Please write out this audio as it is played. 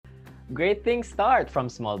Great things start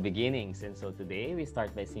from small beginnings. And so today, we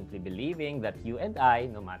start by simply believing that you and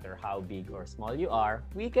I, no matter how big or small you are,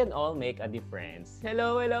 we can all make a difference.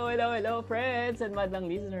 Hello, friends and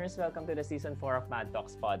madlang listeners. Welcome to the Season 4 of Mad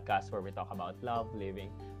Talks podcast, where we talk about love,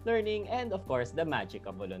 living, learning, and of course, the magic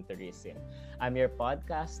of volunteerism. I'm your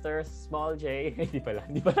podcaster, Small J. Hindi pala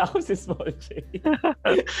ako si Small J.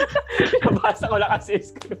 Nabasa ko lang kasi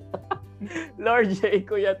script. Lord J.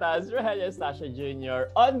 Kuya Taz, Rahel Estacio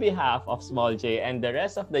Jr. On behalf of Small J and the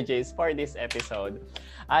rest of the J's for this episode,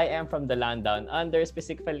 I am from the land down under,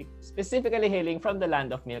 specifically hailing from the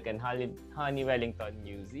land of milk and honey, Wellington,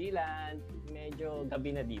 New Zealand. Medyo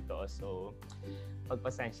gabi na dito, so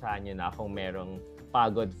pagpasensyahan nyo na kung merong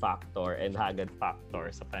pagod factor and hagad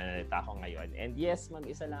factor sa pananalita ko ngayon. And yes,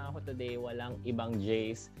 mag-isa lang ako today. Walang ibang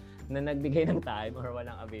J's na nagbigay ng time or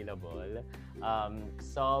walang available.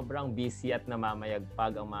 Sobrang busy at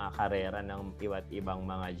namamayagpag ang mga karera ng iba't ibang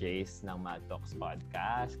mga J's ng Mad Talks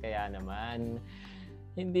podcast. Kaya naman,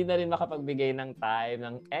 hindi na rin makapagbigay ng time,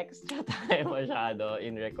 ng extra time masyado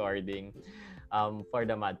in recording for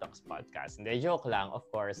the Mad Talks podcast. Hindi, joke lang. Of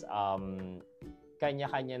course,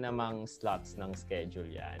 kanya-kanya namang slots ng schedule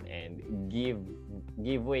yan. And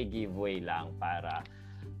giveaway lang para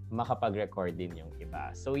makapag-record din yung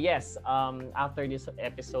iba. So yes, after this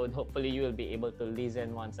episode, hopefully you will be able to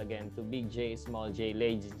listen once again to Big J, Small J,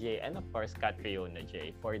 Lady J, and of course, Catriona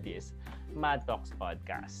J for this Mad Talks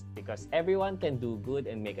podcast. Because everyone can do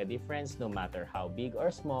good and make a difference no matter how big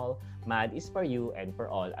or small. Mad is for you and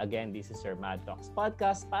for all. Again, this is your Mad Talks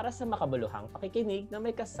podcast para sa makabuluhang pakikinig na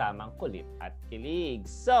may kasamang kulit at kilig.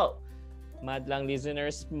 So, mad lang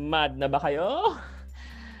listeners, mad na ba kayo?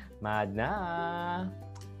 Mad na!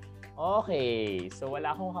 Okay, so wala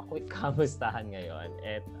akong quick kamustahan ngayon.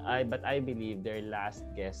 But I believe their last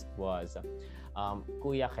guest was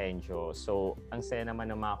Kuya Kenjo. So, ang saya naman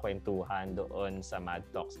ng mga kwentuhan doon sa Mad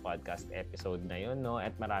Talks podcast episode na yun, no?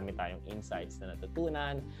 At marami tayong insights na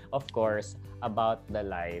natutunan, of course, about the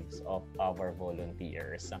lives of our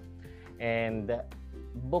volunteers. And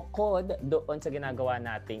bukod doon sa ginagawa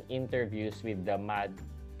nating interviews with the Mad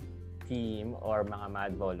team or mga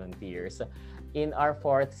Mad volunteers, in our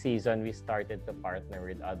 4th season, we started to partner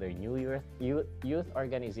with other new youth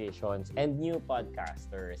organizations and new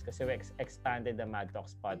podcasters kasi we expanded the Mad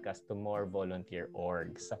Talks podcast to more volunteer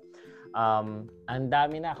orgs. Ang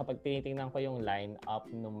dami na kapag tinitingnan ko yung line-up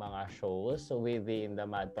ng mga shows within the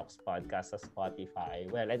Mad Talks podcast sa Spotify,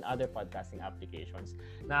 and other podcasting applications.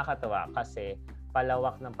 Nakakatawa kasi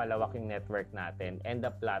palawak yung network natin and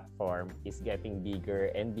the platform is getting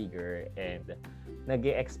bigger and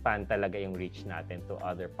nag-e-expand talaga yung reach natin to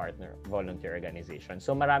other partner volunteer organizations.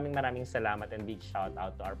 So maraming salamat and big shout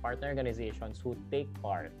out to our partner organizations who take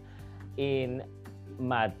part in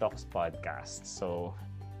Mad Talks podcast. So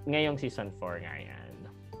ngayong season 4 nga yan.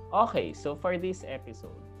 Okay, so for this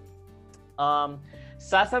episode,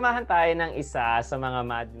 sasamahan tayo ng isa sa mga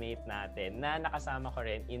madmate natin na nakasama ko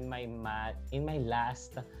rin in my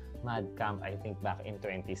last Mad Camp, I think back in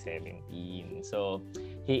 2017. So,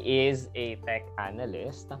 he is a tech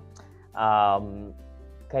analyst.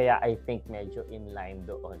 Kaya I think medyo inline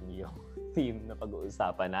doon yung theme na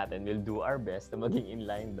pag-uusapan natin. We'll do our best na maging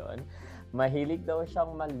inline doon. Mahilig daw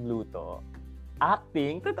siyang magluto.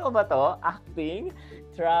 Acting, totoo ba to? Acting,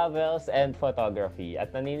 travels, and photography.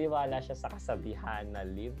 At naniniwala siya sa kasabihan na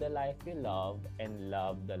live the life you love and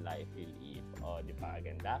love the life you live. O, di ba?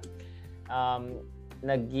 Ganda.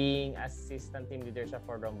 Naging assistant team leader siya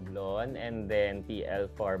for Romblon and then TL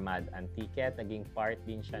for Mad Antiquet. Naging part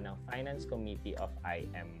din siya ng finance committee of I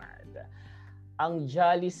Am Mad. Ang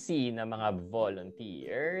Jolly C na mga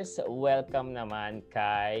volunteers, welcome naman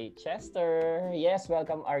kay Chester. Yes,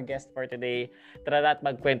 welcome our guest for today. Tara at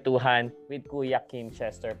magkwentuhan with Kuya Kim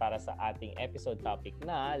Chester para sa ating episode topic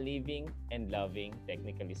na Living and Loving,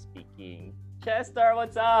 Technically Speaking. Chester,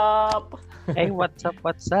 what's up? Hey, what's up?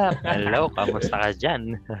 Hello, kamusta ka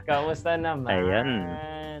dyan? Kamusta naman? Ayun.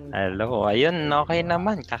 Hello, ayun, okay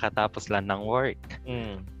naman. Kakatapos lang ng work.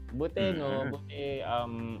 Buti, no? Buti,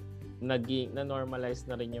 na-normalize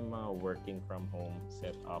na rin yung mga working from home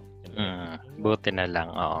setup. Buti na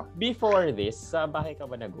lang, oo. Before this, sa bahay ka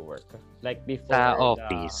ba nag-work? Like before sa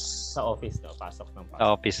office. Sa office daw, pasok ng pasok.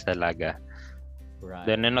 Sa office talaga. Right.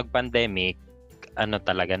 Then nung nag-pandemic,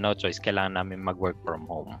 talaga, no choice. Kailangan namin mag-work from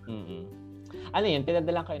home. Ano yun?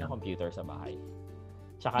 Pinadalang kayo ng computer sa bahay?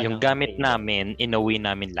 Tsaka yung gamit namin, inuwi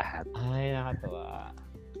namin lahat. Ay, nakatawa.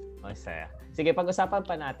 Masaya. Sige, pag-usapan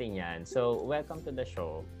pa natin yan. So, welcome to the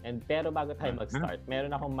show. Pero bago tayo mag-start,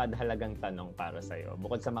 meron akong madhalagang tanong para sa'yo.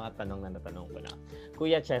 Bukod sa mga tanong na natanong ko na.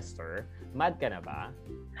 Kuya Chester, mad ka na ba?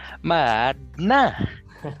 Mad na!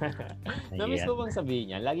 Na-miss mo bang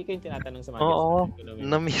sabihin yan? Lagi kayong tinatanong sa mga Oo, guests.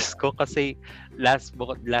 na-miss ko kasi last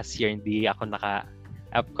year hindi ako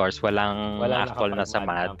of course, walang actual na sa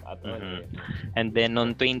mad. And then,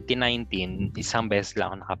 noong 2019, isang beses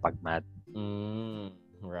lang ako nakapag-mad.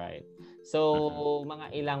 Right. So,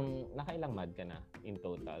 nakailang mad ka na in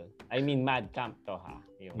total? I mean, mad camp to ha?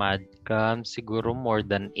 Mad camp, siguro more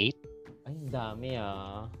than 8. Ay, dami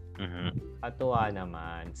Katuwa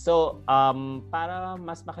naman. So, para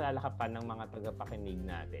mas makilala ka pa ng mga tagapakinig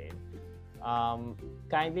natin,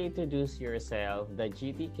 kindly introduce yourself the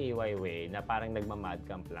GTKY way na parang nagma-mad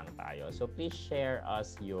camp lang tayo. So, please share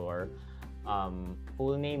us your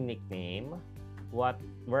full name, nickname,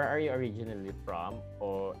 where are you originally from,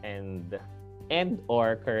 or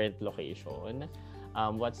current location,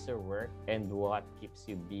 what's your work and what keeps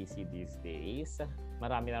you busy these days.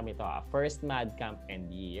 Marami ito First mad camp and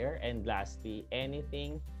year, and lastly,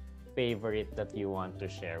 anything favorite that you want to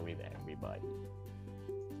share with everybody.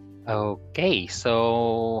 Okay,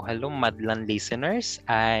 so hello Madlan listeners.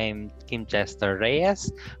 I'm Kim Chester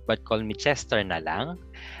Reyes, but call me Chester na lang.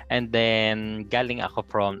 And then galing ako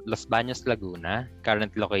from Los Baños, Laguna.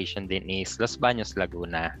 Current location din is Los Baños,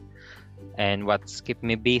 Laguna. And what's keep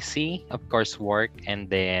me busy? Of course, work, and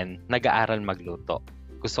then nag-aaral magluto.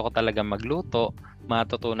 Gusto ko talaga magluto,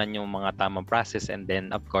 matutunan yung mga tamang process, and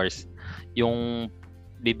then of course, yung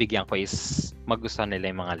bibigyan ko is magustuhan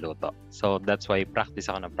nila yung mga luto. So that's why practice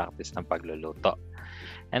ng pagluluto.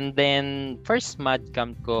 And then first mad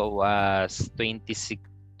camp ko was 2016.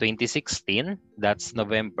 That's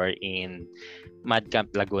November in Mad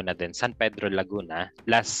Camp Laguna din, San Pedro, Laguna.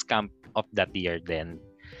 Last camp of that year then.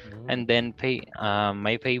 And then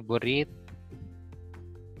my favorite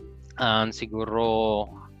siguro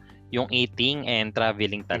yung eating and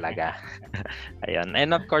traveling talaga. Ayun.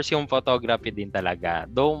 And of course, yung photography din talaga.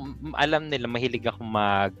 Though, alam nila, mahilig ako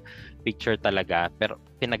mag-picture talaga, pero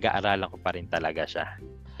pinag-aaralan ko pa rin talaga siya.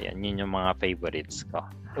 Ayun, yun yung mga favorites ko.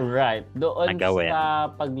 Right. Doon sa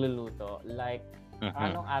pagluluto, like,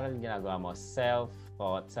 anong aral ginagawa mo?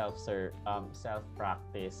 Self-taught,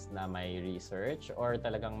 self-practice na may research, or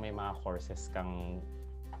talagang may mga courses kang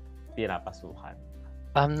pinapasukan?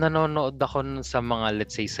 Nanonood ako sa mga,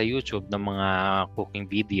 let's say, sa YouTube ng mga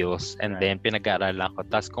cooking videos, and then pinag-aaralan ko.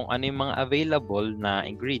 Tapos kung ano yung mga available na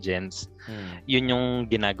ingredients, yun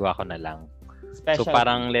yung ginagawa ko na lang. Specialty. So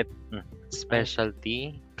parang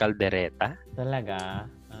specialty, caldereta.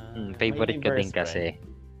 Talaga? Favorite ko din kasi.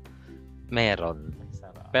 Meron.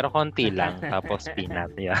 Pero konti lang, tapos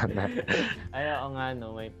peanut yan. Ay, oo nga,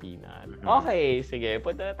 no, may peanut. Okay, sige.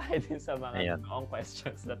 Punta na tayo din sa mga toong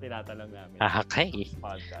questions na tinatanong namin. Okay.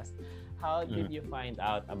 Podcast. How did you find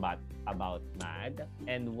out about MAD,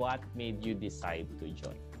 and what made you decide to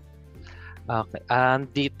join? Okay.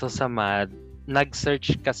 Dito sa MAD,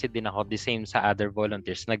 nag-search kasi din ako, the same sa other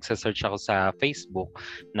volunteers. Nagsa-search ako sa Facebook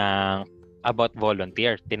ng about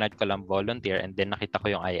volunteer. Tinad ko lang volunteer, and then nakita ko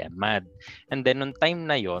yung I Am Mad. And then nung time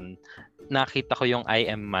na yon, nakita ko yung I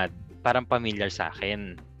Am Mad, parang familiar sa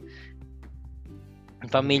akin.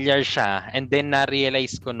 Familiar siya, and then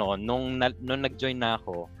na-realize ko noon nung nag-join na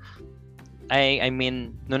ako. I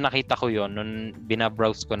mean, nung nakita ko yon, nung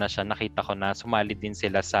binabrowse ko na siya, nakita ko na sumali din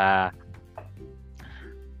sila sa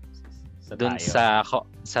dun sa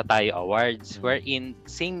Tayo Awards, wherein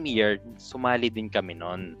same year sumali din kami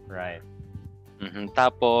noon. Right.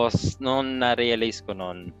 Tapos noon na-realize ko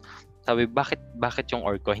noon, sabi bakit yung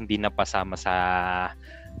org ko hindi napasama sa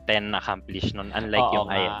 10 accomplished noon, unlike yung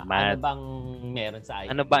I Am Mad. Ano bang meron sa I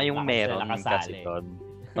Am? Ano ba yung meron kasi doon?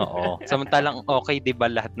 Oo. Samantalang okay, 'di ba,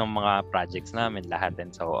 lahat ng mga projects namin, lahat and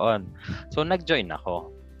so on. So nag-join ako.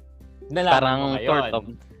 Nalaman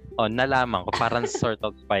nalaman ko, parang sort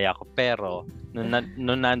of paya ako, pero nung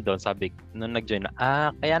nandoon, nung nag-join na,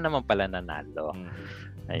 kaya naman pala nanalo.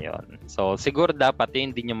 Ayun. So, siguro dapat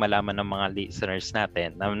hindi nyo malaman ng mga listeners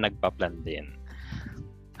natin na nagpa-plan din.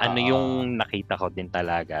 Ano yung nakita ko din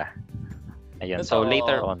talaga. Ayun. So,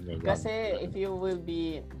 later on. Kasi if you will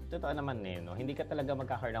be, totoo naman no? Hindi ka talaga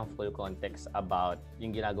magkakaroon ng full context about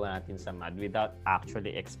yung ginagawa natin sa MAD without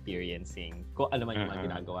actually experiencing kung ano man yung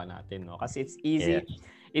mga ginagawa natin. No? Kasi it's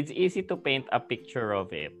easy to paint a picture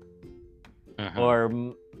of it. Or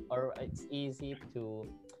it's easy to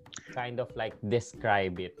kind of like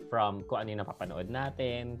describe it from kung ano yung napapanood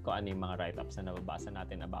natin, kung ano yung mga write-ups na nababasa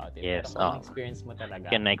natin about it. Yes, pero kung experience mo talaga.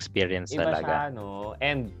 Can experience iba talaga. Iba siya, no?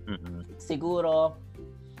 And siguro,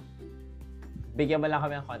 bigyan mo lang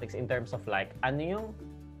kami ng context in terms of like, ano yung,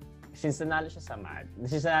 since nanalo siya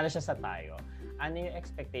sa tayo, ano yung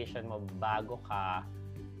expectation mo bago ka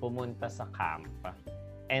pumunta sa camp?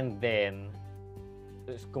 And then,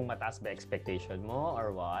 kung mataas ba expectation mo or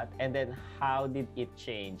what? And then, how did it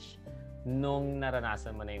change nung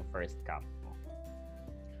naranasan mo na yung first camp mo?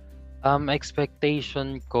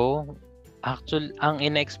 Expectation ko, actually, ang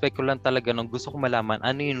ina-expect ko lang talaga nung gusto ko malaman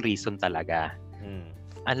ano yung reason talaga.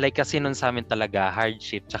 Unlike kasi nun sa amin talaga,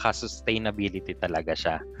 hardship tsaka sustainability talaga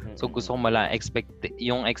siya. So gusto ko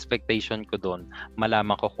yung expectation ko doon,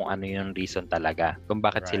 malaman ko kung ano yung reason talaga, kung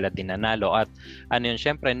bakit sila dinanalo. At ano yun,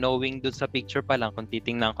 syempre knowing doon sa picture pa lang, kung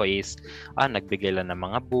titingnan ko is, nagbigay lang ng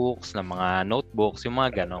mga books, ng mga notebooks, yung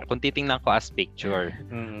mga ganon. Kung titingnan ko as picture.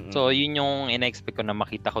 So yun yung ina-expect ko na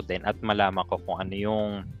makita ko din at malaman ko kung ano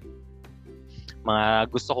yung mga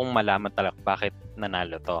gusto kong malaman talaga bakit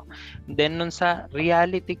nanalo to. Then nun sa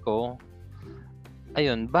reality ko,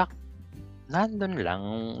 ayun, nandun lang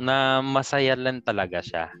na masaya lang talaga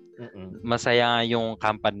siya. Masaya yung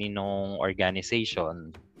company nung organization.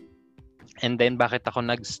 And then bakit ako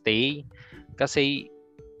nagstay? Kasi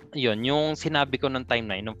yun, yung sinabi ko nung time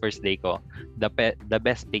na yun, nung first day ko, the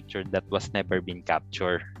best picture that was never been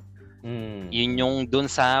captured. Yun yung dun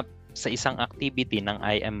sa isang activity ng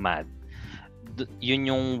I Am Mad. Yun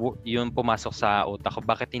yung pumasok sa utak ko,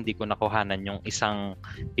 bakit hindi ko nakuhanan yung isang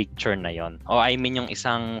picture na yon, o I mean yung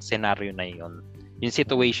isang scenario na yon, yung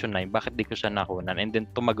situation na yun, bakit di ko siya nakuhanan, and then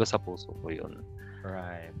tumago sa puso ko yun.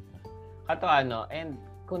 Right. And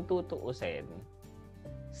kung tutuusin,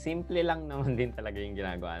 simple lang naman din talaga yung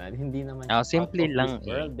ginagawa natin. Hindi naman siya simple lang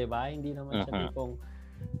world, diba? Hindi naman siya tipong,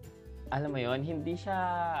 alam mo yon, hindi siya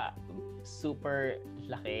super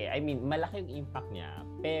laki. I mean, malaki yung impact niya,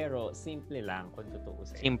 pero simple lang kung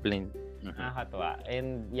tutuusin. Simple. Nakakatuwa.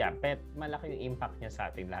 And yeah, malaki yung impact niya sa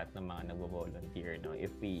ating lahat ng mga nagvo-volunteer, no?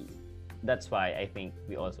 That's why I think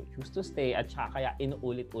we also choose to stay, at saka kaya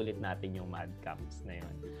inuulit-ulit natin yung mad camps na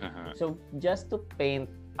yun. So, just to paint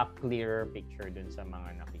a clearer picture dun sa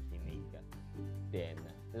mga nakikinig, then,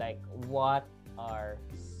 like, what are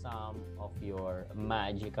some of your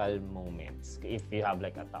magical moments, if you have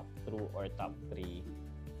like a top 2 or top 3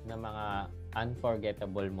 na mga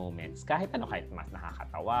unforgettable moments, kahit mas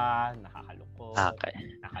nakakatawa, nakakalungkot,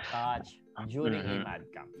 nakatouch during a mad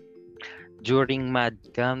camp? During mad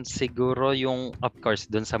camp, siguro yung, of course,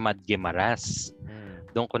 doon sa Mad Gimaras.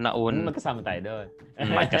 Doon ko magkasama tayo doon.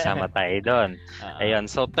 Magkasama tayo doon.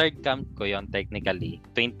 Ayun, so third camp ko yon technically.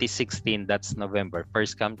 2016, that's November,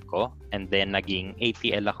 first camp ko. And then naging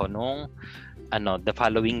ATL ako nung the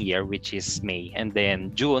following year, which is May. And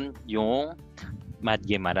then June, yung Mad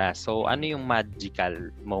Gimaras. So ano yung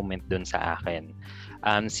magical moment doon sa akin?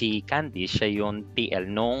 Si Candy, siya yung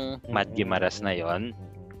TL nung Mad Gimaras na yon.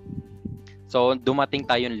 So,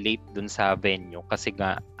 dumating tayong late dun sa venue kasi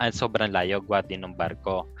nga sobrang layo, gwa din ng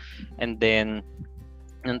barko. And then,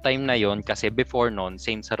 nung time na yon, kasi before noon,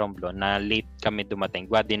 same sa Romblon, na late kami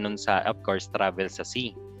dumating, gwa din nun sa, of course, travel sa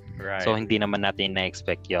sea. Right. So, hindi naman natin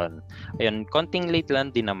na-expect yon. Ayun, konting late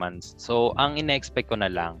lang din naman. So, ang ina-expect ko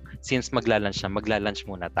na lang, since maglalunch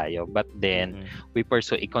muna tayo. But then, we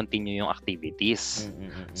pursue, i-continue yung activities.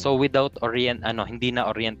 So, without hindi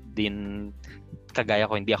na-orient din kagaya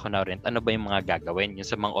ko, hindi ako na-orient, ano ba yung mga gagawin yung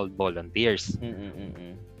sa mga old volunteers.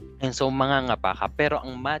 And so, mga ngapa ka. Pero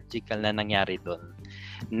ang magical na nangyari doon,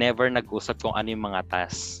 never nag-usap kung ano yung mga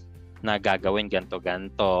tasks na gagawin, ganto.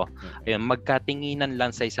 Ayun, magkatinginan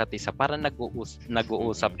lang sa isa't isa para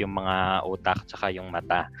nag-uusap yung mga utak tsaka yung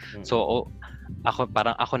mata. So,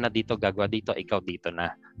 ako na dito, gagawa dito, ikaw dito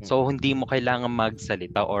na. So, hindi mo kailangan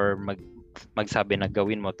magsalita or magsabi na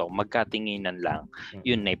gawin mo to, magkatinginan lang.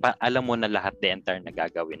 Yun alam mo na lahat the entire na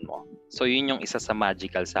gagawin mo. So yun yung isa sa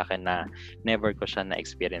magical sa akin na never ko siya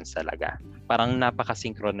na-experience talaga. Parang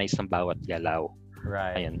napaka-synchronize ng bawat galaw.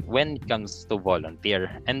 Right. Ayun, when it comes to volunteer.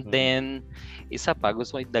 And then, isa pa,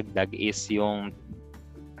 gusto ko idagdag is yung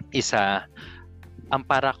ang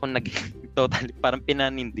para akong totally, parang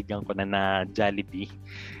pinanindigan ko na Jollibee.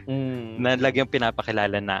 Na lagyang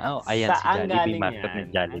pinapakilala na, ayan si Jollibee, mascot ng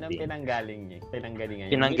Jollibee. Anong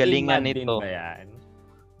pinanggalingan nito?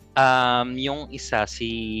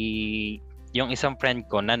 Yung isang friend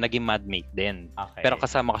ko na naging madmate din. Okay. Pero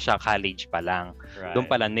kasama ko siya college pa lang. Right. Doon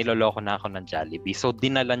pa lang, niloloko na ako ng Jollibee. So,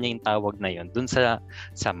 dinala niya yung tawag na yun doon sa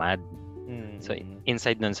MAD. So,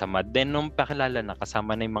 inside nun sa MAD. Then, nung pakilala na,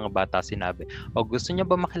 kasama na yung mga bata, sinabi, gusto niyo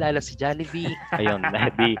ba makilala si Jollibee? Ayun,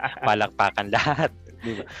 di palakpakan lahat.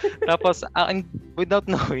 Diba? Tapos, ang without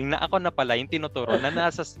knowing na ako na pala yung tinuturo na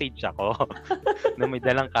nasa stage ako na may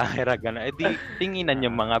dalang camera gano'n. Eh di tinginan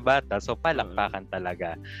yung mga bata. So palakpakan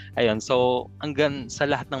talaga. Ayun. So hanggang sa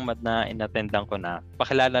lahat ng mad na inattendan ko na,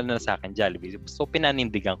 pakilala na sa akin Jollibee. So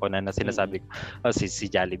pinanindigan ko na sinasabi ko, si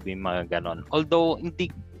Jollibee mga gano'n. Although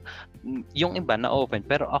hindi yung iba na open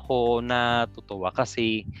pero ako natutuwa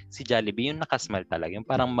kasi si Jollibee yung nakasmile talaga. Yung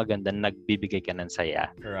parang maganda nagbibigay ka ng saya.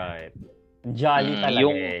 Right. Jolly talaga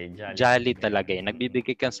yung Jolly talaga eh.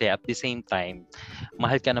 Nagbibigay ka saya at the same time,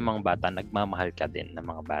 mahal ka ng mga bata, nagmamahal ka din ng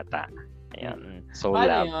mga bata. Ayan. So,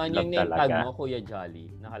 paano love yung name talaga. tag mo, Kuya Jolly,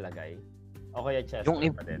 nakalagay? O Kuya Chester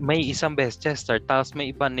pa din? May isang best Chester, tapos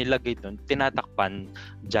may iba nilagay doon, tinatakpan,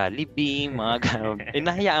 Jollibee, mga gano'n.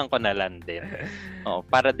 Hinahayaan ko na lang din.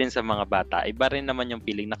 Para din sa mga bata. Iba rin naman yung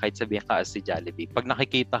feeling na kahit sabihin ka si Jollibee. Pag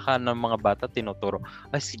nakikita ka ng mga bata, tinuturo,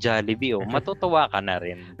 ay si Jollibee, matutuwa ka na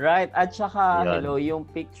rin. Right. At saka, yung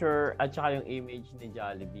picture at saka yung image ni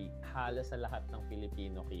Jollibee, halos sa lahat ng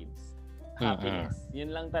Filipino kids. Happiness.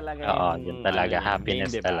 Yun lang talaga yun talaga. Happiness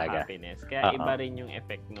diba? talaga. Happiness. Kaya iba rin yung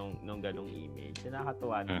effect nung ganung image.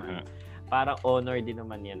 Nakakatuwa naman. Parang honor din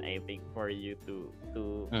naman yan, I think, for you to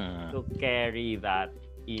carry that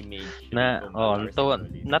image.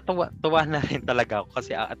 Natuwa na rin talaga ako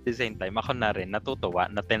kasi at the same time, ako na rin natutuwa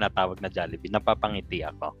na tinatawag na Jollibee. Napapangiti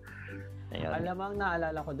ako. Ayun. Alam mo, ang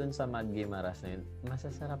naalala ko dun sa Mad Guimaras na yun,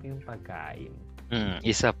 masasarap yung pagkain.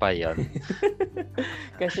 Isa pa yon.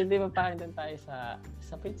 Kasi di ba parang doon tayo sa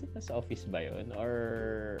principal sa office ba yun? Or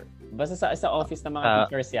basta sa office ng mga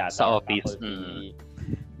teachers yata. Sa office.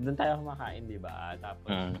 Doon tayo kumakain, di ba?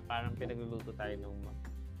 Tapos parang pinagluluto tayo ng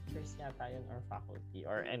teachers yata yun or faculty.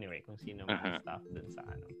 Or anyway, kung sino mga staff doon sa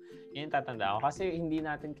ano. Yun tatanda ko. Kasi hindi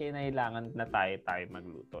natin kailangan na tayo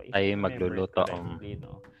magluto. Tayo magluluto.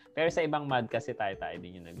 No? Pero sa ibang mad kasi tayo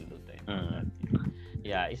din yung nagluluto.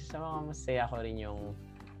 Yeah, isa sa mga masaya ko rin yung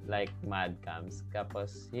like mad camps.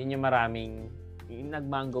 Tapos yun yung maraming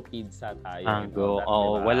nag-mango pizza tayo. Mango,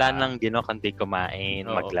 diba? Wala nang kundi kumain,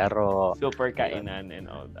 maglaro. Super kainan and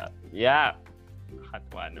all that. Yeah.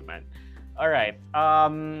 Katwa naman. Alright.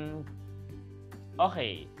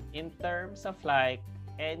 Okay. In terms of like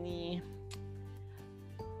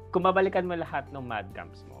kung babalikan mo lahat ng mad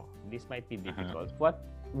camps mo, this might be difficult. What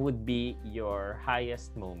would be your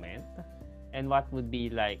highest moment? And what would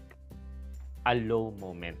be like a low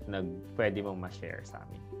moment na pwede mong ma-share sa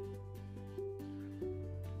amin?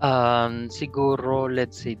 Siguro,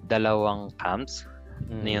 let's say, 2 camps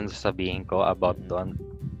na yung sasabihin ko about doon.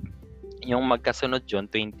 Yung magkasunod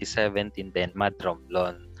yun, 2017 din, Mad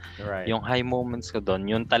Romblon. Right. Yung high moments ko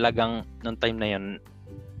doon, yung talagang, nung time na yun,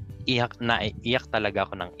 iyak talaga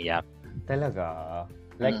ako ng iyak. Talaga?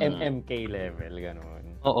 Like MMK level, gano'n?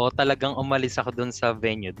 Oo, talagang umalis ako dun sa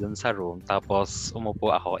venue, dun sa room, tapos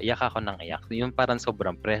umupo ako, iyak ako ng iyak. Yung parang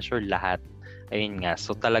sobrang pressure lahat. Ayun nga,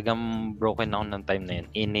 so talagang broken ako ng time na yun.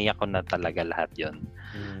 Iniyak ko na talaga lahat yun.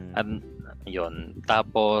 At yun,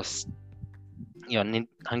 tapos yun,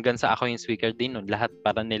 hanggang sa ako yung speaker din nun, lahat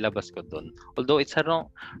parang nilabas ko dun. Although it's a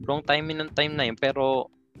wrong timing ng time na yun,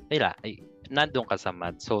 pero nandun ka sa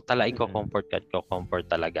mat. So talaga comfort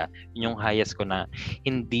talaga. Yung highest ko na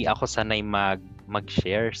hindi ako sanay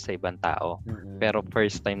mag-share sa ibang tao. Pero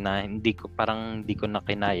first time na hindi ko na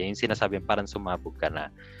kinaya. Yung sinasabi parang sumabog ka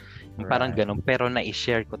na. Yung parang ganun. Pero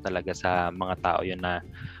na-share ko talaga sa mga tao yun na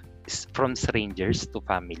from strangers to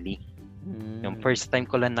family. Yung first time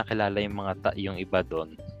ko lang nakilala yung yung iba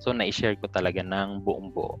doon. So na-share ko talaga ng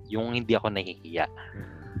buong buo. Yung hindi ako nahihiya.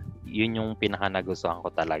 Yun yung pinaka nagustuhan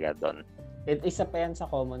ko talaga doon. Isa pa yan sa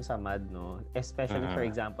common sa MAD, no? Especially, for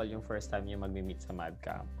example, yung first time yung mag-meet sa MAD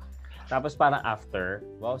camp. Tapos parang after,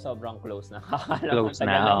 wow, sobrang close na. Close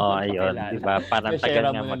na, ayun. Diba? Parang tagal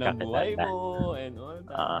nga magkakilala. Share mo na ng buhay mo and all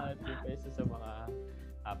that. Isa sa mga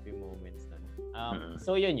happy moments na.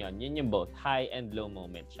 So yun yung both. High and low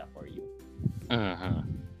moments siya for you.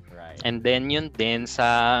 Right. And then yun din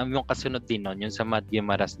sa yung kasunod din nun, yung sa Mad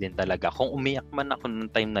Guimaras din talaga. Kung umiyak man ako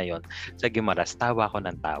nung time na yon sa Guimaras, tawa ako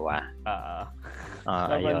ng tawa.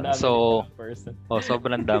 Ayun. So,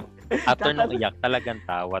 sobrang dami. After nung iyak, talagang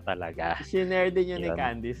tawa talaga. Sinare din yun ni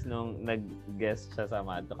Candice nung nag-guest siya sa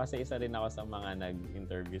Mad. Kasi isa rin ako sa mga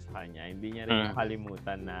nag-interview sa kanya. Hindi niya rin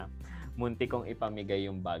makalimutan na munti kong ipamigay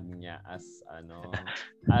yung bag niya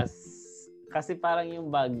kasi parang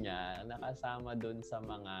yung bag niya nakasama doon sa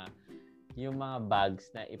mga yung mga bags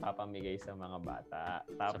na ipapamigay sa mga bata.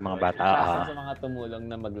 Tapos, mga bata, sa mga tumulong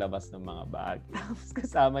na maglabas ng mga bag. Tapos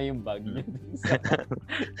kasama yung bag niya dun sa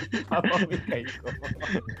ipapamigay ko.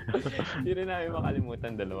 Hindi rin namin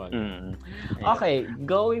makalimutan dalawang. Okay,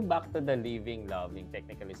 going back to the living, loving,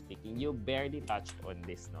 technically speaking, you barely touched on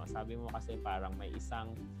this, no? Sabi mo kasi parang may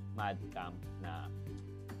isang mad camp na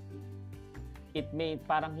it may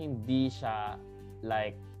parang hindi siya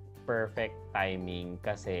like perfect timing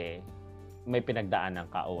kasi may pinagdaanan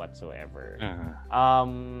ka o whatsoever.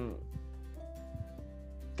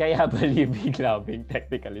 Kaya ba living, loving,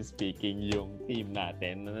 technically speaking, yung team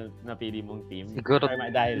natin, napili mong team? Siguro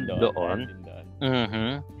dahil doon.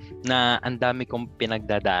 Na ang dami kong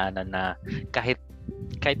pinagdadaanan na kahit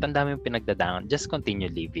ang dami kong pinagdadaanan, just continue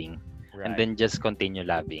living. Right. And then just continue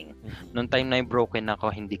loving. Nung time na yung broken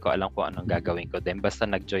ako, hindi ko alam kung anong gagawin ko. Then basta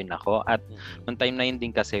nag-join ako. At nung time na yun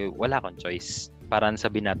din kasi wala akong choice. Parang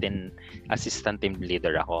sabihin natin, assistant team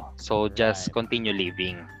leader ako. So just continue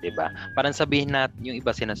living, 'di ba? Parang sabihin natin yung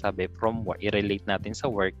iba sinasabi from work, i-relate natin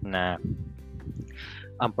sa work na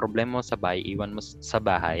ang problema mo sa bahay, iwan mo sa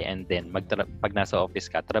bahay, and then pag nasa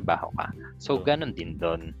office ka, trabaho ka. So ganun din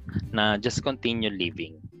doon na just continue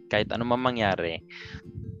living. Kahit ano man mangyari,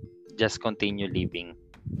 just continue living.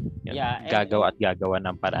 Yun. Gagawa at gagawa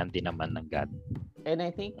ng paraan din naman ng God. And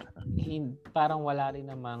I think parang wala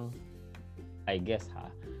rin namang, I guess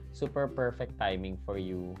super perfect timing for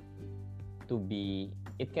you to be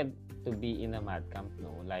in a mad camp,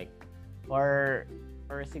 no? Like, or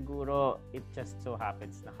siguro it just so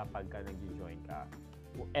happens na kapag ka nag-join ka,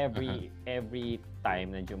 every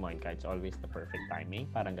time na join ka, it's always the perfect timing.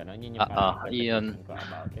 Parang gano'n. Yun yung yun. Ko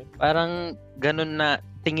about it. Parang gano'n na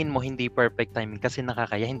tingin mo hindi perfect timing kasi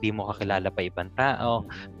nakakaya, hindi mo kakilala pa ibang tao.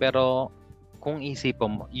 Pero kung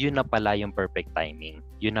isipin mo, yun na pala yung perfect timing.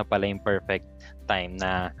 Yun na pala yung perfect time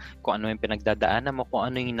na kung ano yung pinagdadaanan mo, kung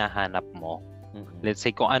ano yung hinahanap mo. Let's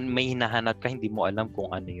say, kung may hinahanap ka, hindi mo alam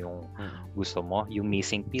kung ano yung gusto mo, yung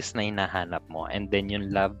missing piece na hinahanap mo, and then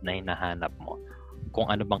yung love na hinahanap mo. Kung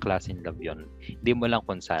ano bang klaseng love yun. Hindi mo lang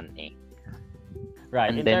kung saan eh. Right.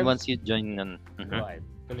 And then once you join Go ahead.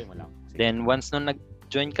 Tuloy mo lang. Then once nung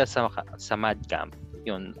nag-join ka sa Mad Camp,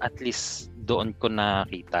 yun, at least doon ko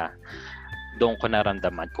nakita, doon ko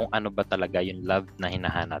naramdaman kung ano ba talaga yung love na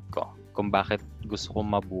hinahanap ko. Kung bakit gusto ko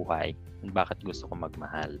mabuhay, bakit gusto ko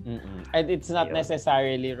magmahal. And it's not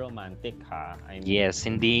necessarily romantic, ha? I mean, yes,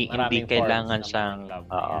 hindi kailangan siyang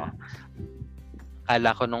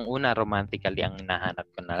akala ko nung una romantically ang hinahanap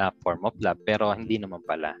ko na form of love, pero hindi naman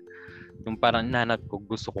pala. Yung parang hinahanap ko,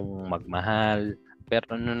 gusto kong magmahal,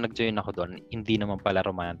 pero nung nag-join ako doon, hindi naman pala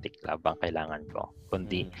romantic love ang kailangan ko,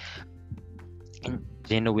 kundi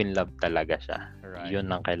genuine love talaga siya. Right.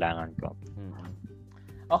 Yun ang kailangan ko.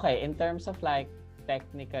 Okay, in terms of like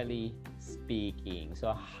technically speaking,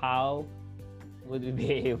 so how would we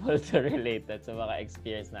be able to relate that sa mga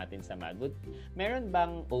experience natin sa MAD? Meron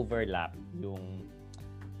bang overlap yung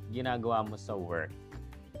ginagawa mo sa work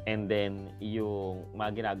and then yung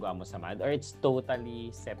mga ginagawa mo sa MAD, or it's totally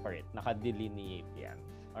separate, naka-delineate yan?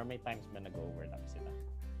 Or may times ba nag-overlap sila?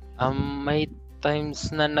 May times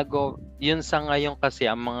na yun sa ngayon kasi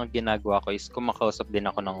ang mga ginagawa ko is kumakausap din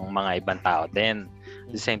ako ng mga ibang tao din.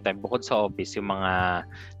 At the same time, bukod sa office, yung mga,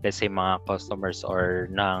 let's say, mga customers or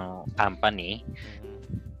ng company,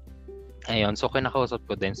 ayun, so kinakausap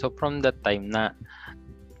ko din. So from that time na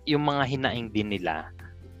yung mga hinaing din nila,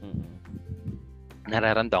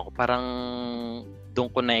 nararamdaman ko, parang doon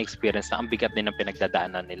ko na-experience na ang bigat din ng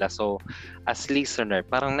pinagdadaanan nila. So, as listener,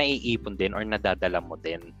 parang naiipon din or nadadala mo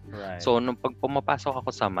din. Right. So, nung pag pumapasok ako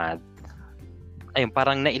sa MAD, ayun,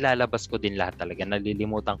 parang nailalabas ko din lahat talaga.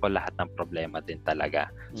 Nalilimutan ko lahat ng problema din talaga.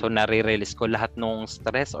 So, nare-release ko lahat nung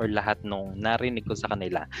stress or lahat nung narinig ko sa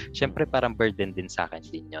kanila. Siyempre, parang burden din sa akin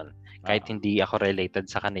din yun. Kahit hindi ako related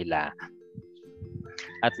sa kanila,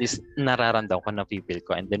 at least nararamdaman ko, na-feel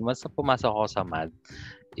ko. And then, once na pumasok ako sa MAD,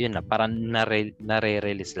 yun na, parang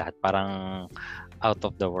nare-release lahat. Parang out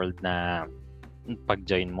of the world na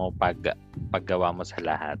pag-join mo, paggawa mo sa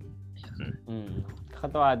lahat.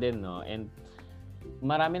 Kakatawa din, no? And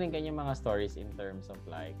marami ng ganyan mga stories in terms of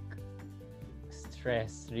like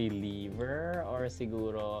stress reliever or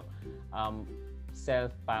siguro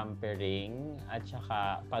self-pampering at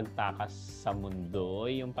saka pagtakas sa mundo.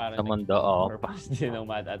 Yung parang sa mundo, purpose din ng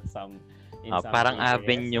MAD at some parang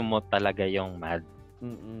avenue mo talaga yung MAD.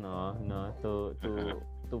 No, to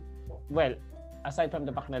well, aside from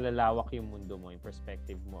the fact na lalawak yung mundo mo, yung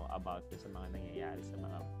perspective mo about sa mga nangyayari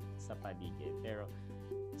sa paligid, pero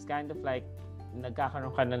it's kind of like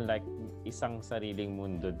nagkakaroon ka ng like isang sariling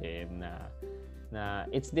mundo din na na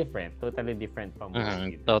it's different, totally different from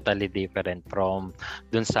Totally different from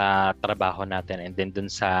dun sa trabaho natin and then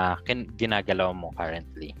dun sa ginagalaw mo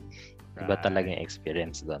currently. Iba talaga yung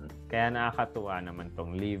experience dun. Kaya nakakatuwa naman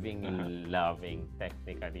tong living, loving,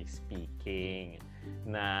 technically speaking,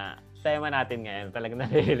 na tema natin ngayon, talagang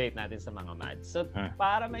nare-relate natin sa mga mads. So,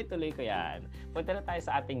 para may tuloy ko yan, punta na tayo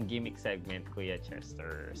sa ating gimmick segment, Kuya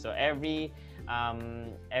Chester. So, every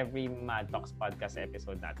Mad Talks podcast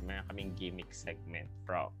episode natin, mayroon kaming gimmick segment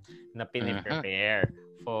na piniprepare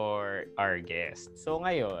for our guest. So,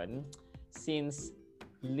 ngayon, since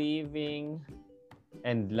living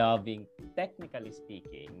and loving, technically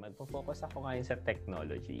speaking, magpo-focus ako ngayon sa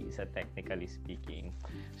technology, sa technically speaking.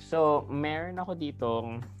 So, meron ako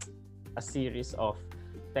ditong a series of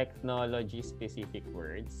technology-specific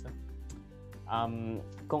words.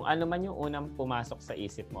 Kung ano man yung unang pumasok sa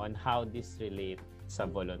isip mo on how this relate sa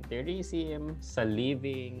volunteerism, sa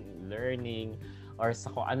living, learning, or sa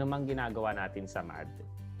kung ano mang ginagawa natin sa MAD.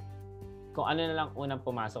 Kung ano na lang unang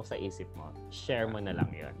pumasok sa isip mo, share mo na lang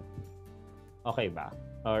yun. Okay ba?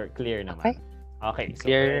 Or clear naman? Okay. So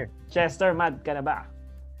clear. Chester, mad ka na ba?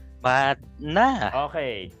 Mad na.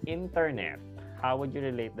 Okay. Internet. How would you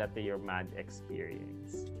relate that to your mad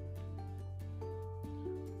experience?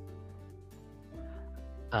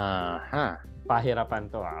 Pahirapan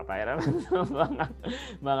to Pahirapan to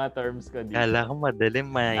mga terms ko dito. Kala ko madali,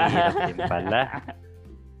 mahirap din pala.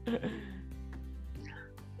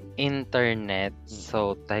 Internet,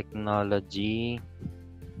 so technology,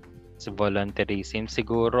 so volunteerism,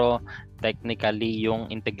 siguro technically yung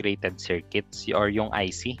integrated circuits or yung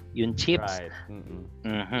IC, yung chips. Right.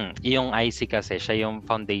 Yung IC kasi siya yung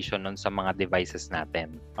foundation nun sa mga devices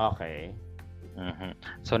natin. Okay.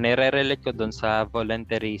 So nire-relate ko dun sa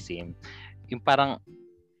volunteerism, yung parang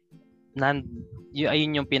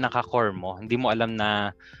ayun yung pinaka-core mo. Hindi mo alam na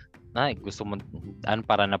gusto mo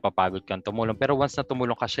para napapagod kang tumulong, pero once na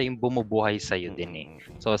tumulong ka, siya yung bumubuhay sa iyo din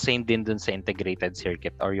So same din dun sa integrated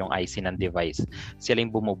circuit or yung IC ng device. Sila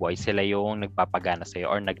yung bumubuhay, sila yung nagpapagana sa iyo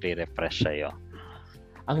or nagre-refresh sa iyo.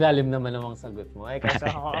 Ang lalim naman namang sagot mo. Kasi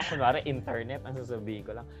ako kunwari internet, ang sasabihin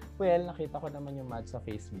ko lang, well, nakita ko naman yung MAD sa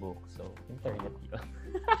Facebook. So, internet yun.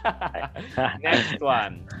 Next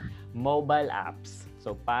one. Mobile apps.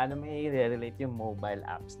 So, paano may relate yung mobile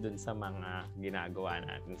apps dun sa mga ginagawa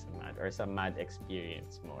natin sa MAD or sa MAD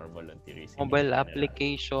experience mo or volunteerism? Mobile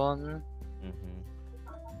application.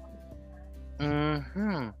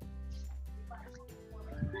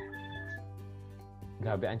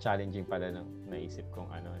 Grabe, ang challenging pala ng naisip kong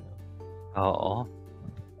ano. Oo.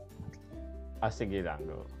 Sige lang,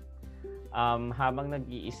 go. Habang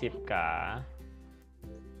nag-iisip ka,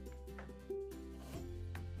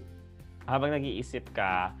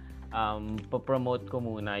 popromote ko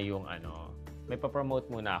muna yung may popromote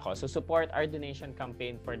muna ako. So, support our donation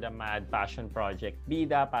campaign for the MAD Passion Project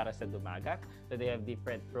Bida para sa Dumagat. So, they have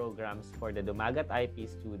different programs for the Dumagat IP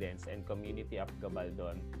students and community of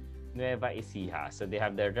Gabaldon, Nueva Ecija. So, they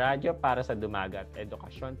have the Radio para sa Dumagat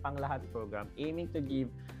Edukasyon Panglahat program aiming to give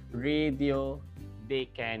radio they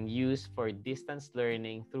can use for distance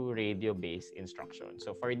learning through radio-based instruction.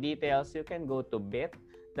 So, for details, you can go to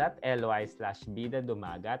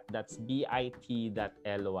bit.ly/bidadumagat. That's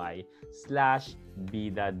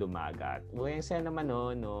bit.ly/bidadumagat. Yung sa'yo naman,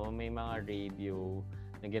 may mga radio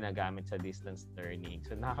na ginagamit sa distance learning.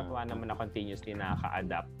 So, nakakatuwa naman na continuously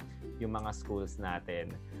nakaka-adapt yung mga schools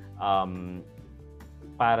natin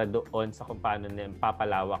para doon sa kung paano nila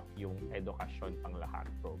papalawak yung edukasyon panglahat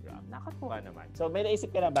program. Nakakatuwa naman. So, may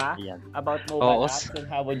naisip ka na ba about mobile apps and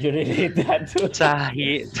how would you relate that to? Sa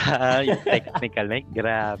technical,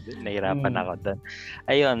 grabe, nahirapan ako doon.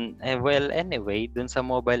 Ayun, well, anyway, dun sa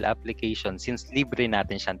mobile application, since libre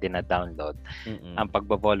natin siyang dina-download, ang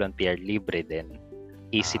pagbo-volunteer, libre din.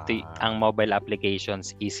 Ang mobile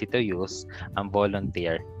applications, easy to use. Ang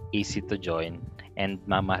volunteer, easy to join. And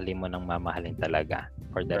mamahalin mo ng mamahalin talaga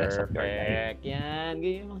for the rest of your life. Perfect. Yan.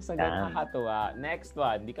 Ganyan yung sagot, nakakatuwa. Next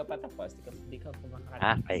one. Di ka pa tapos. Di ka pa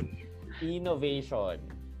makakatapas. Okay. Innovation.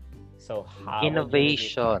 So, how?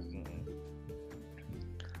 Innovation.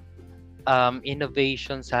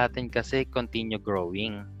 Innovation sa atin kasi continue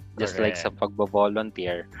growing. Just like sa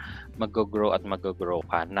pagbo-volunteer, mag-grow at mag-grow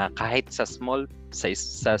ka na kahit sa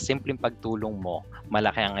simpleng pagtulong mo,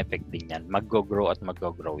 malaki ang effect din yan. Mag-grow at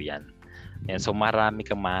mag-grow yan. And so marami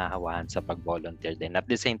kang mahahawahan sa pag-volunteer din. At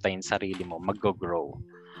the same time, sarili mo mag-grow.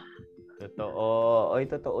 Totoo.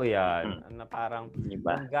 Totoo yan. Na parang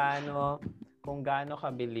diba? kung gaano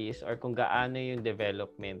kabilis or kung gaano yung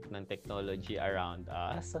development ng technology around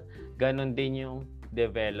us, ganon din yung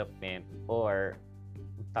development or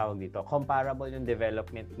tawag dito, comparable yung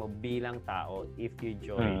development mo bilang tao if you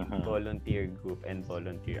join volunteer group and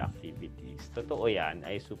volunteer activities. Totoo yan.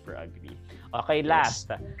 I super agree. Okay,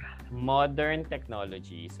 last. Modern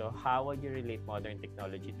technology. So, how would you relate modern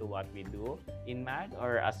technology to what we do in MAD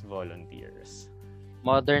or as volunteers?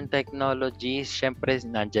 Modern technologies, syempre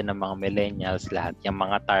nandiyan ang mga millennials, lahat yung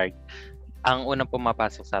mga ang unang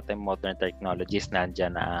pumapasok sa ating modern technologies,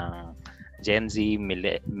 nandiyan ang Gen Z,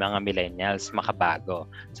 mga millennials, makabago.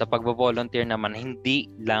 Sa pagbo-volunteer naman, hindi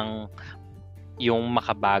lang yung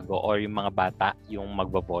makabago or yung mga bata yung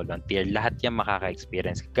magbo-volunteer. Lahat yan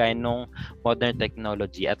makaka-experience. Kaya nung modern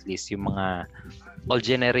technology, at least yung mga all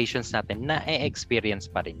generations natin, na-experience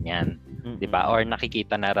pa rin yan. Diba? Or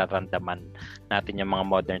nakikita, nararamdaman natin yung mga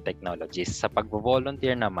modern technologies. Sa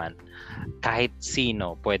pagbo-volunteer naman, kahit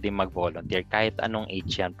sino pwede mag-volunteer. Kahit anong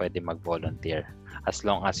age yan pwede mag-volunteer. As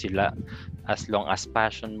long as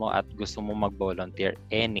passion mo at gusto mo mag-volunteer,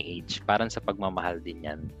 any age. Parang sa pagmamahal din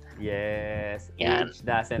yan. Yes. Yan. Age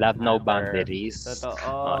doesn't Love matter. no boundaries.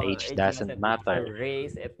 Totoo. Age doesn't matter.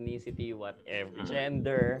 Race, ethnicity, whatever.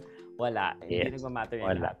 Gender, wala. Hindi nagmamatter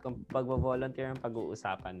yung lahat. Kung pag-volunteer ang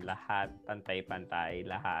pag-uusapan, lahat pantay-pantay,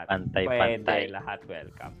 lahat pwede, lahat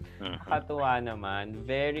welcome. Katuwa naman.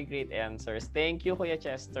 Very great answers. Thank you, Kuya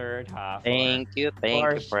Chester. Thank you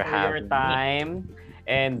for having your time.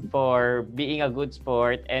 And for being a good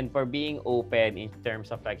sport and for being open in terms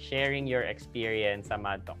of like sharing your experience sa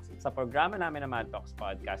Mad Talks, sa programa namin na Mad Talks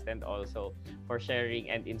podcast, and also for sharing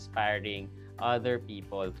and inspiring other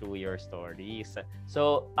people through your stories.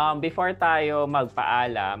 So, before tayo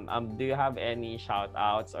magpaalam, do you have any shout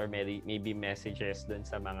outs or maybe messages dun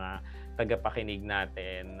sa mga tagapakinig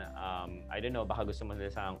natin? I don't know, baka gusto mo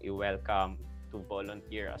nila i-welcome to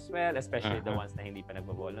volunteer as well, especially the ones na hindi pa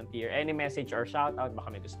nagvo-volunteer. Any message or shout out, baka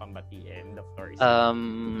may gusto pang batiin? The floor is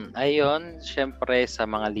ayun, syempre sa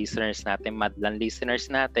mga listeners natin, madlang listeners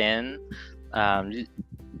natin,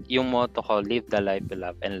 yung motto ko, live the life you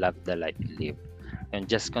love and love the life you live. And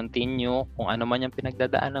just continue. Kung ano man yung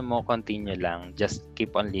pinagdadaanan mo, continue lang. Just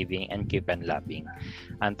keep on living and keep on loving.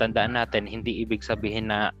 Ang tandaan natin, hindi ibig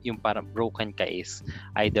sabihin na yung parang broken ka is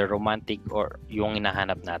either romantic or yung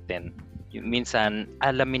hinahanap natin. Minsan,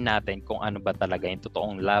 alamin natin kung ano ba talaga yung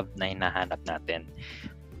totoong love na hinahanap natin.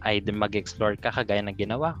 Either mag-explore ka, kagaya ng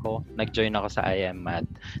ginawa ko, nag-join ako sa I Am Mad.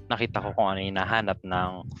 Nakita ko kung ano yung hinahanap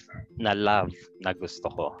na love na gusto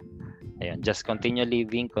ko. Ayun, just continue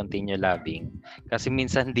living, continue loving. Kasi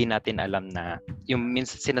minsan hindi natin alam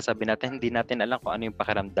minsan sinasabi natin, hindi natin alam kung ano yung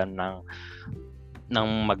pakiramdam ng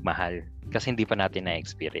magmahal. Kasi hindi pa natin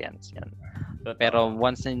na-experience yan. Pero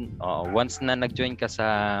once na nag-join ka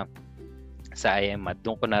sa I Am Mad,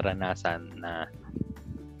 doon ko naranasan na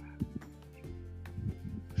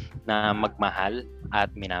magmahal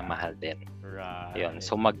at minamahal din. Right. Ayun.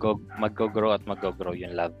 So mag-grow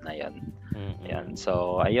yung love na yun. Ayun.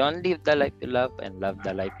 So ayun, live the life you love and love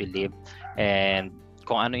the life you live. And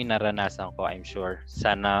kung ano yung naranasan ko, I'm sure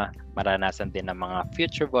sana maranasan din ng mga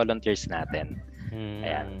future volunteers natin.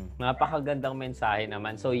 Ayan. Napakagandang mensahe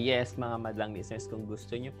naman. So yes, mga madlang listeners, kung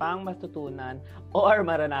gusto nyo pang matutunan or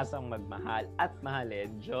maranasang magmahal at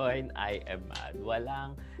mahalin, join I Am Mad.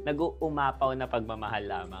 Walang nag-uumapaw na pagmamahal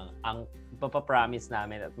lamang ang papapromise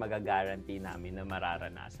namin at magagaranti namin na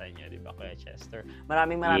mararanasan nyo. Diba, Kuya Chester?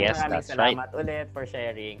 Maraming salamat ulit for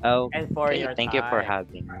sharing and for your time. Thank you for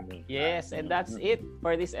having me. Yes, and that's it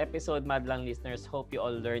for this episode, madlang listeners. Hope you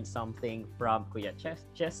all learned something from Kuya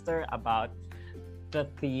Chester about the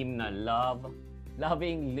theme na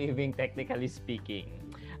loving, living, technically speaking.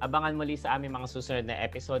 Abangan muli sa aming mga susunod na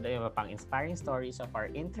episode ay mga pang-inspiring stories of our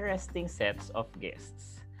interesting sets of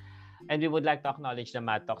guests. And we would like to acknowledge the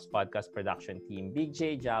Mad Talks podcast production team, Big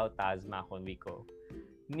J, Jao, Taz, Makon, Wiko,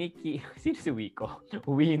 Nikki, sino si Wiko?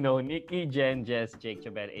 Wino, Nikki, Jen, Jess, Jake,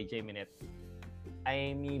 Chobel, AJ Minute,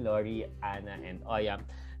 Amy, Lori, Anna, and Oyam.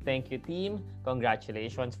 Thank you, team.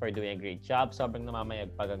 Congratulations for doing a great job. Sobrang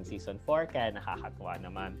namamayagpag ang Season 4, kaya nakakatuwa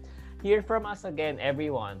naman. Hear from us again,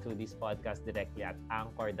 everyone, through this podcast directly at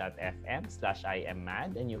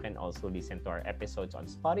anchor.fm/IamMad. And you can also listen to our episodes on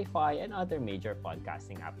Spotify and other major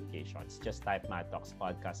podcasting applications. Just type Mad Talks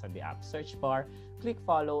Podcast on the app search bar, click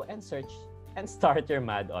follow, and search and start your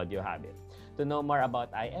mad audio habit. To know more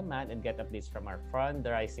about I Am Mad and get updates from our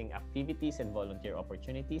fundraising activities and volunteer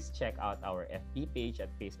opportunities, check out our FB page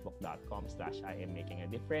at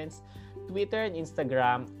facebook.com/IamMakingADifference. Twitter and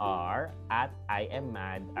Instagram are at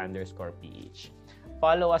IamMad_PH.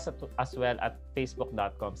 Follow us as well at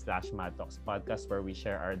facebook.com/MadTalksPodcast, where we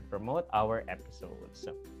share and promote our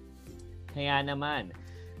episodes. Kaya naman,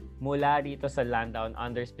 Mula rito sa land down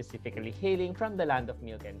under, specifically hailing from the land of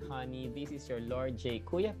milk and honey, this is your Lord J.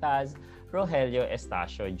 Cuyataz Rogelio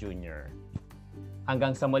Estacio Jr.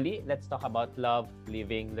 Hanggang sa muli, let's talk about love,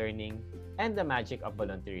 living, learning, and the magic of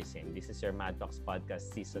volunteerism. This is your Mad Talks Podcast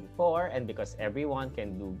Season 4, and because everyone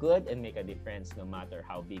can do good and make a difference no matter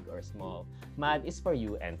how big or small, Mad is for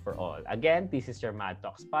you and for all. Again, this is your Mad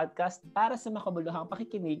Talks Podcast para sa makabuluhang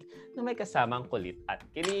pakikinig na may kasamang kulit at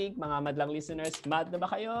kilig. Mga madlang listeners, mad na ba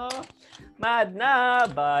kayo? Mad na!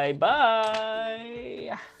 Bye-bye!